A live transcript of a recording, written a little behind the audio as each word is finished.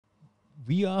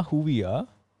we are who we are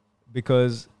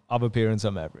because our parents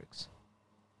are mavericks,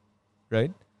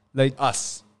 right? Like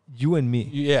Us. you and me.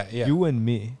 Yeah. You and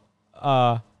me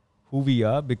are who we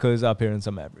are because our parents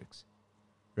are mavericks,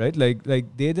 right? Like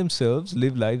they themselves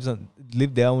live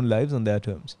their own lives on their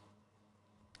terms,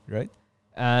 right?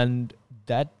 And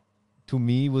that to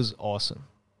me was awesome,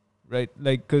 right?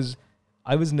 Like, because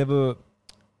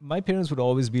my parents would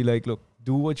always be like, look,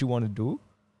 do what you want to do,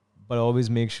 but always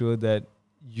make sure that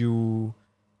you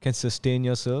can sustain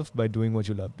yourself by doing what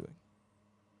you love doing,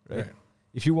 right?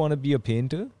 If you want to be a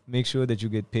painter, make sure that you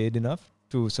get paid enough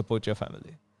to support your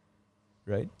family,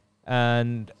 right?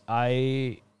 And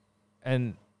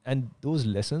those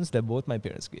lessons that both my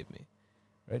parents gave me,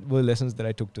 right, were lessons that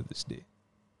I took to this day,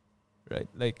 right?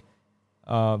 Like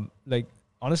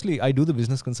honestly, I do the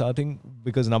business consulting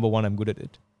because number one, I'm good at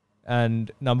it,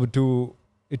 and number two,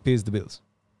 it pays the bills.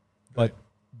 But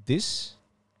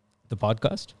the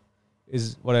podcast,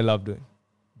 is what I love doing.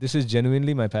 This is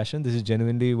genuinely my passion. This is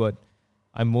genuinely what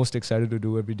I'm most excited to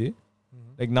do every day.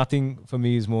 Mm-hmm. Like nothing for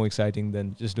me is more exciting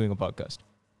than just doing a podcast,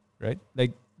 right?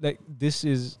 Like this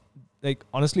is like,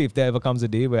 honestly, if there ever comes a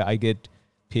day where I get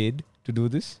paid to do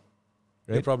this,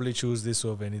 right? You'd probably choose this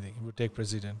over anything. You would take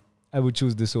president. I would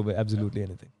choose this over absolutely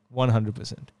anything.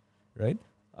 100%, right?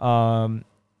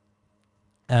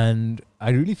 And I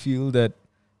really feel that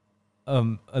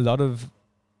a lot of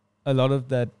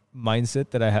that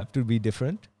mindset that I have to be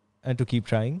different and to keep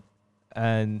trying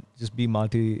and just be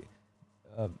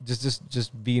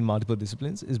just be in multiple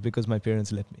disciplines is because my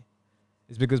parents let me.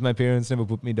 It's because my parents never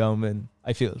put me down when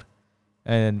I failed.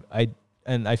 And I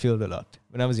failed a lot.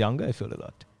 When I was younger, I failed a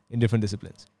lot in different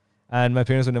disciplines. And my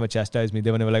parents would never chastise me.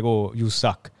 They were never like, oh, you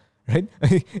suck, right?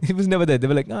 It was never that. They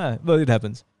were like, well, it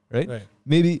happens, right?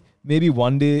 Maybe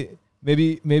one day,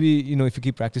 maybe, if you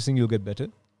keep practicing, you'll get better.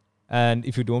 And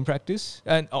if you don't practice,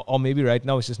 or maybe right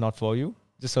now it's just not for you,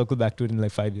 just circle back to it in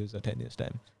like 5 years or 10 years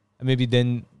time. And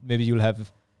maybe you'll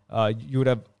have, you would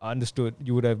have understood,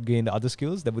 you would have gained other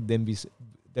skills that would then be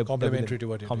complementary to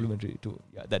what you're complementary to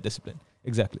that discipline.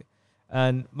 Exactly.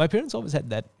 And my parents always had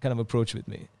that kind of approach with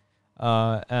me.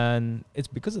 And it's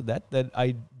because of that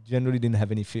I generally didn't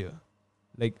have any fear.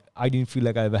 Like I didn't feel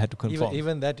like I ever had to conform.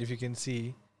 Even that, if you can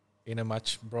see in a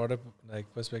much broader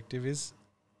perspective, is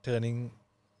turning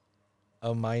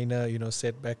a minor,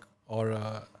 setback or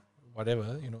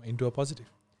whatever, into a positive.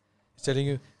 It's telling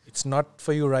you it's not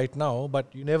for you right now, but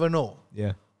you never know.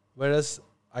 Yeah. Whereas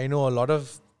I know a lot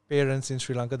of parents in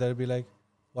Sri Lanka that will be like,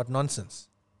 what nonsense?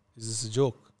 Is this a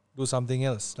joke? Do something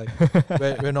else. Like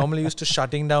we're normally used to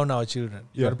shutting down our children.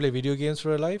 You want to play video games for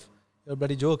your life? You're a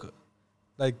bloody joker.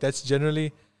 Like that's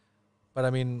generally, but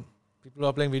I mean, people who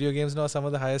are playing video games now are some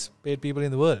of the highest paid people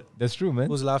in the world. That's true, man.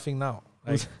 Who's laughing now?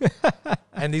 Like,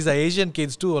 and these are Asian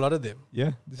kids too, a lot of them.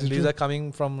 Yeah. These are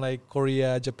coming from like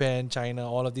Korea, Japan,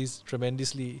 China, all of these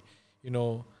tremendously,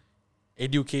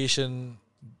 education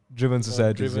driven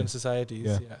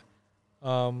societies.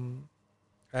 Yeah.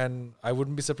 And I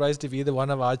wouldn't be surprised if either one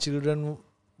of our children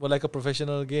were like a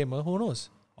professional gamer. Who knows?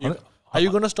 Are you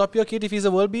going to stop your kid if he's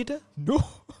a world beater? No.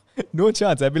 No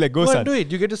chance. I'd be like, go son. Do it.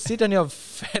 You get to sit on your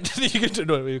fat.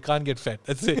 You can't get fat.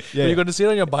 That's it. Yeah, you're going to sit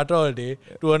on your butt all day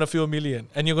to earn a few million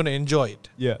and you're going to enjoy it.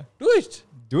 Yeah. Do it.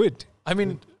 Do it. I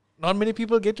mean, not many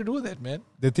people get to do that, man.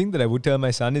 The thing that I would tell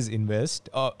my son is invest,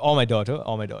 or my daughter,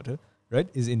 right,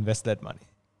 is invest that money.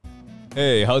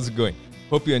 Hey, how's it going?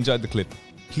 Hope you enjoyed the clip.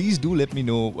 Please do let me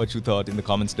know what you thought in the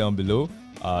comments down below.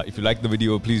 If you liked the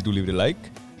video, please do leave it a like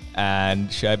and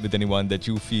share it with anyone that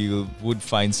you feel would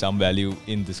find some value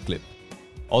in this clip.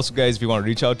 Also, guys, if you want to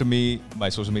reach out to me, my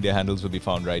social media handles will be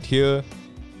found right here.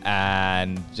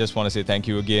 And just want to say thank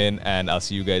you again, and I'll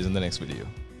see you guys in the next video.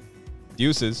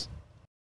 Deuces.